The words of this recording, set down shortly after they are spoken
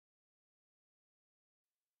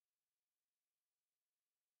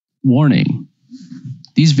Warning.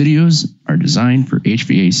 These videos are designed for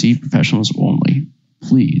HVAC professionals only.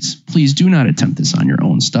 Please do not attempt this on your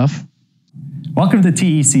own stuff. Welcome to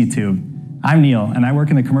TEC Tube. I'm Neil, and I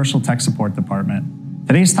work in the Commercial Tech Support Department.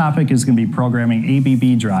 Today's topic is going to be programming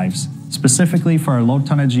ABB drives, specifically for our low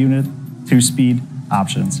tonnage unit 2-speed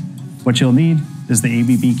options. What you'll need is the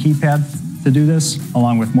ABB keypad to do this,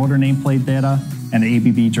 along with motor nameplate data and the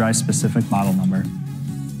ABB drive specific model number.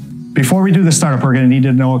 Before we do the startup, we're going to need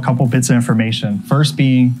to know a couple bits of information. First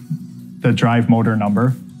being the drive motor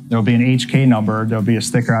number. There'll be an HK number. There'll be a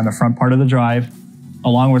sticker on the front part of the drive,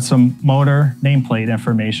 along with some motor nameplate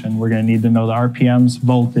information. We're going to need to know the RPMs,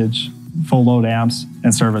 voltage, full load amps,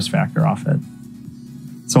 and service factor off it.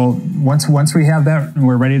 So once we have that and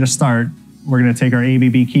we're ready to start, we're going to take our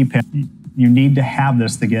ABB keypad. You need to have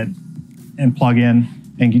this to get and plug in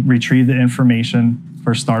and retrieve the information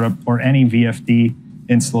for startup or any VFD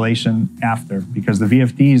installation after, because the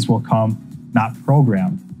VFDs will come not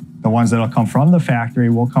programmed. The ones that'll come from the factory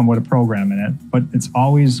will come with a program in it, but it's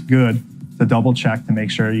always good to double check to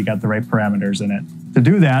make sure you got the right parameters in it. To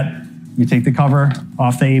do that, we take the cover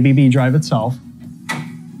off the ABB drive itself,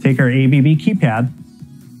 take our ABB keypad,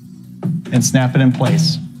 and snap it in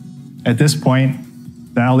place. At this point,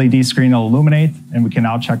 the LED screen will illuminate and we can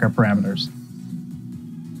now check our parameters.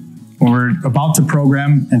 When we're about to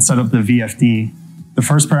program and set up the VFD, the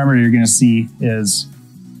first parameter you're going to see is,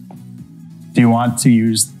 do you want to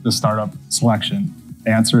use the startup selection?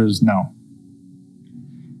 The answer is no.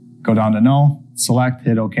 Go down to no, select,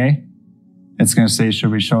 hit OK. It's going to say, should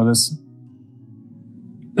we show this?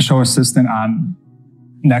 Show assistant on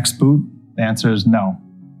next boot? The answer is no.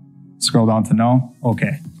 Scroll down to no,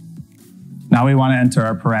 OK. Now we want to enter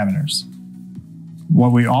our parameters.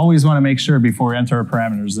 What we always want to make sure before we enter our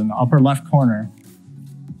parameters, in the upper left corner,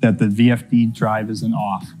 that the VFD drive is in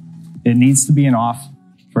off. It needs to be in off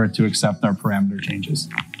for it to accept our parameter changes.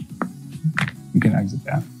 You can exit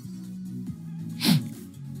that.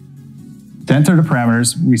 To enter the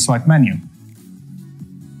parameters, we select menu.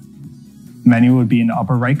 Menu would be in the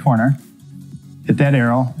upper right corner. Hit that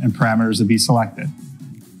arrow and parameters would be selected.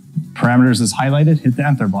 Parameters is highlighted, hit the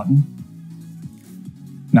enter button.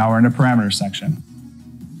 Now we're in the parameter section.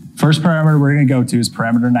 First parameter we're going to go to is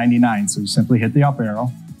parameter 99. So you simply hit the up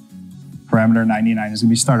arrow. Parameter 99 is going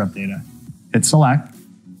to be startup data. Hit select.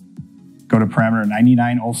 Go to parameter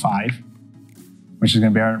 9905, which is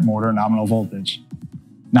going to be our motor nominal voltage.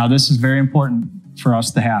 Now this is very important for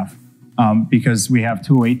us to have because we have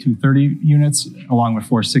 208, 230 units along with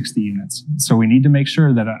 460 units. So we need to make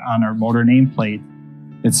sure that on our motor nameplate,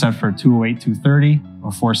 it's set for 208, 230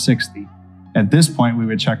 or 460. At this point, we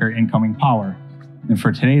would check our incoming power. And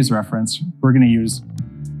for today's reference, we're going to use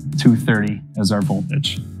 230 as our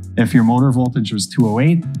voltage. If your motor voltage was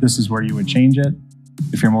 208, this is where you would change it.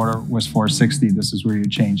 If your motor was 460, this is where you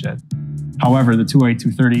would change it. However, the 208,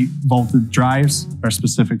 230 voltage drives are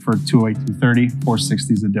specific for 208, 230.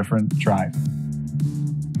 460 is a different drive.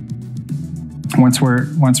 Once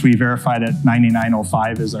we verify that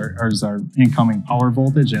 9905 is our incoming power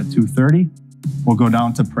voltage at 230, we'll go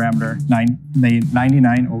down to parameter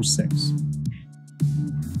 9906.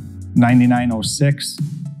 9906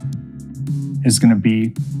 is going to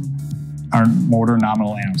be our motor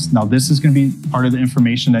nominal amps. Now this is going to be part of the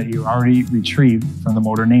information that you already retrieved from the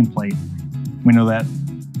motor nameplate. We know that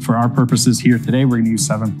for our purposes here today, we're going to use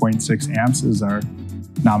 7.6 amps as our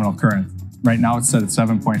nominal current. Right now it's set at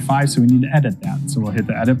 7.5, so we need to edit that. So we'll hit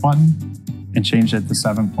the edit button and change it to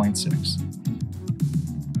 7.6.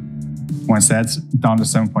 Once that's down to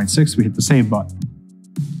 7.6, we hit the save button.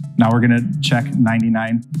 Now we're going to check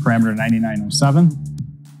parameter 9907.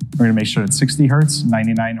 We're going to make sure it's 60 hertz.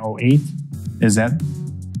 9908 is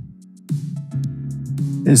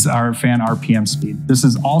our fan RPM speed. This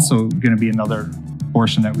is also going to be another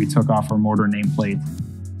portion that we took off our motor nameplate.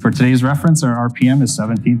 For today's reference, our RPM is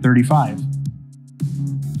 1735.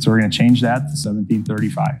 So we're going to change that to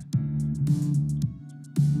 1735.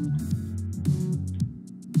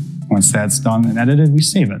 Once that's done and edited, we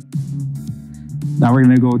save it. Now we're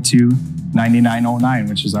going to go to 9909,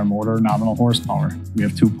 which is our motor nominal horsepower. We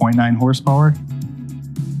have 2.9 horsepower,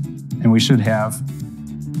 and we should have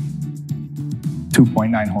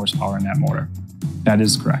 2.9 horsepower in that motor. That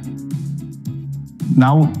is correct.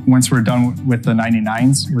 Now, once we're done with the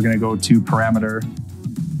 99s, we're going to go to parameter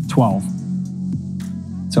 12.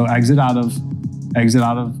 So exit out of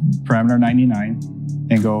parameter 99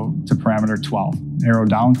 and go to parameter 12. Arrow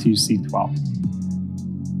down till you see 12.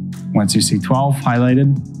 Once you see 12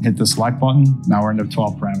 highlighted, hit the select button. Now we're into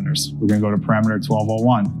 12 parameters. We're going to go to parameter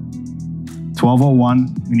 1201.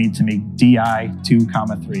 1201, we need to make DI 2,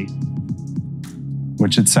 3.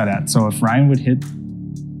 which it's set at. So if Ryan would hit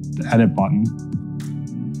the edit button,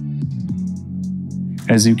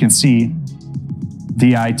 as you can see,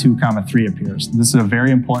 DI2,3 appears. This is a very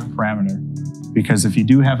important parameter because if you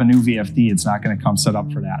do have a new VFD, it's not going to come set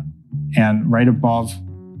up for that. And right above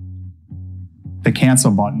the cancel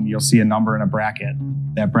button, you'll see a number in a bracket.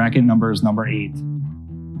 That bracket number is number 8.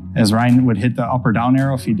 As Ryan would hit the up or down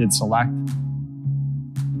arrow, if he did select,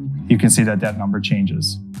 you can see that that number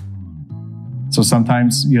changes. So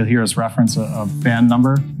sometimes you'll hear us reference a fan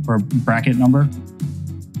number or bracket number.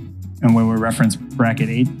 And when we reference bracket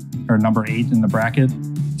 8 or number 8 in the bracket,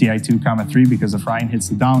 DI2,3, because if Ryan hits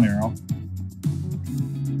the down arrow,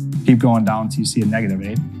 keep going down until you see a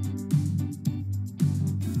 -8.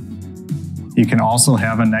 You can also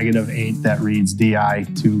have a -8 that reads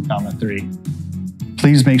DI2,3.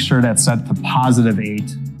 Please make sure that's set to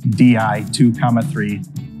 +8 DI2,3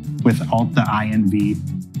 without the INV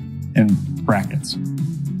in brackets.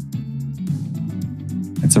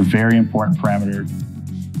 It's a very important parameter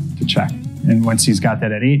to check. And once he's got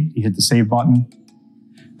that at 8, you hit the save button.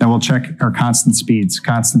 Then we'll check our constant speeds.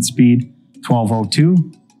 Constant speed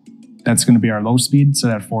 1202. That's going to be our low speed,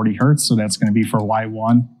 set at 40 Hertz. So that's going to be for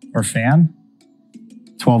Y1 or fan.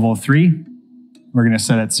 1203, we're going to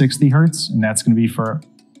set at 60 Hertz, and that's going to be for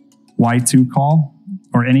Y2 call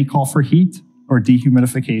or any call for heat or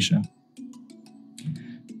dehumidification.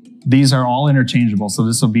 These are all interchangeable, so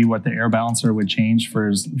this will be what the air balancer would change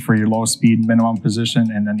for your low speed minimum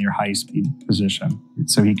position and then your high speed position.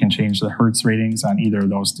 So he can change the Hertz ratings on either of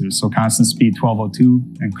those two. So constant speed 1202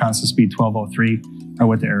 and constant speed 1203 are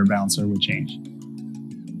what the air balancer would change.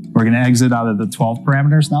 We're going to exit out of the 12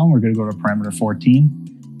 parameters now. We're going to go to parameter 14.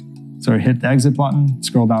 So hit the exit button,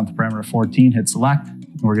 scroll down to parameter 14, hit select,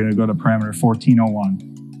 and we're going to go to parameter 1401.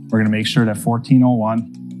 We're going to make sure that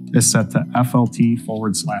 1401 is set to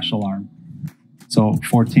FLT/alarm. So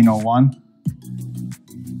 1401,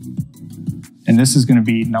 and this is going to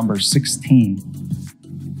be number 16.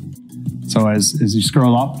 So as you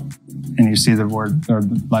scroll up and you see the word or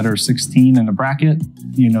the letter 16 in the bracket,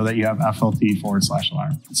 you know that you have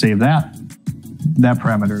FLT/alarm. Save that. That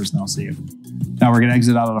parameter is now saved. Now we're going to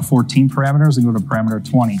exit out of the 14 parameters and go to parameter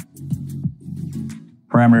 20.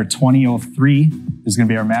 Parameter 2003 is going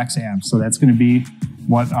to be our max amps. So that's going to be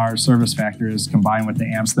what our service factor is combined with the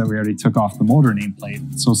amps that we already took off the motor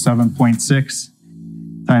nameplate. So 7.6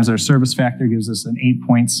 times our service factor gives us an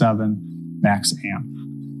 8.7 max amp.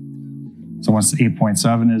 So once the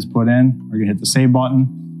 8.7 is put in, we're going to hit the save button.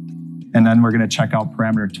 And then we're going to check out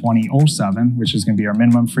parameter 2007, which is going to be our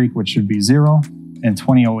minimum freak, which should be 0. And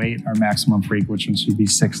 2008, our maximum freak, which should be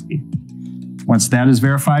 60. Once that is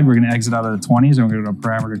verified, we're going to exit out of the 20s and we're going to go to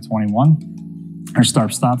parameter 21, our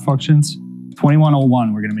start-stop functions.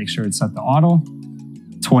 2101, we're going to make sure it's set to auto.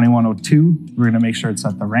 2102, we're going to make sure it's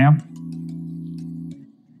set to ramp.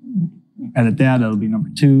 Edit that, it'll be number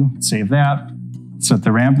 2. Save that. Set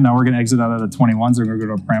the ramp. Now we're going to exit out of the 21s and we're going to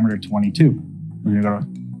go to parameter 22. We're going to go to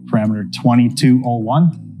parameter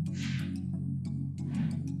 2201.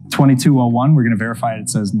 2201, we're going to verify it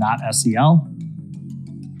says not SEL.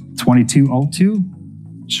 2202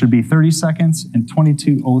 should be 30 seconds, and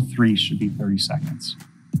 2203 should be 30 seconds.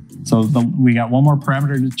 So we got one more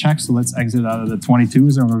parameter to check, so let's exit out of the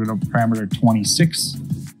 22s, and we're going to go to parameter 26.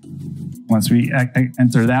 Once we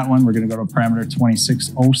enter that one, we're going to go to parameter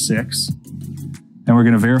 2606, and we're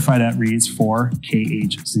going to verify that reads for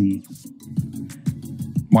KHZ.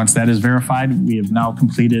 Once that is verified, we have now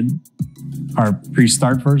completed our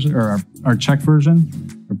pre-start version or our check version,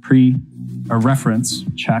 our reference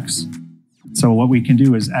checks. So what we can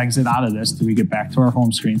do is exit out of this till we get back to our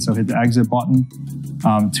home screen. So hit the exit button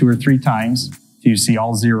 2 or 3 times till you see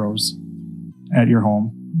all zeros at your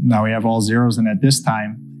home. Now we have all zeros, and at this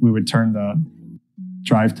time, we would turn the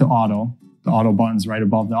drive to auto. The auto button's right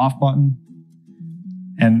above the off button.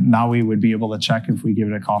 And now we would be able to check if we give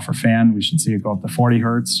it a call for fan, we should see it go up to 40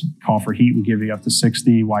 Hertz. Call for heat would give you up to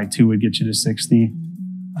 60. Y2 would get you to 60.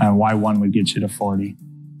 Y1 would get you to 40.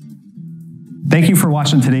 Thank you for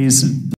watching today's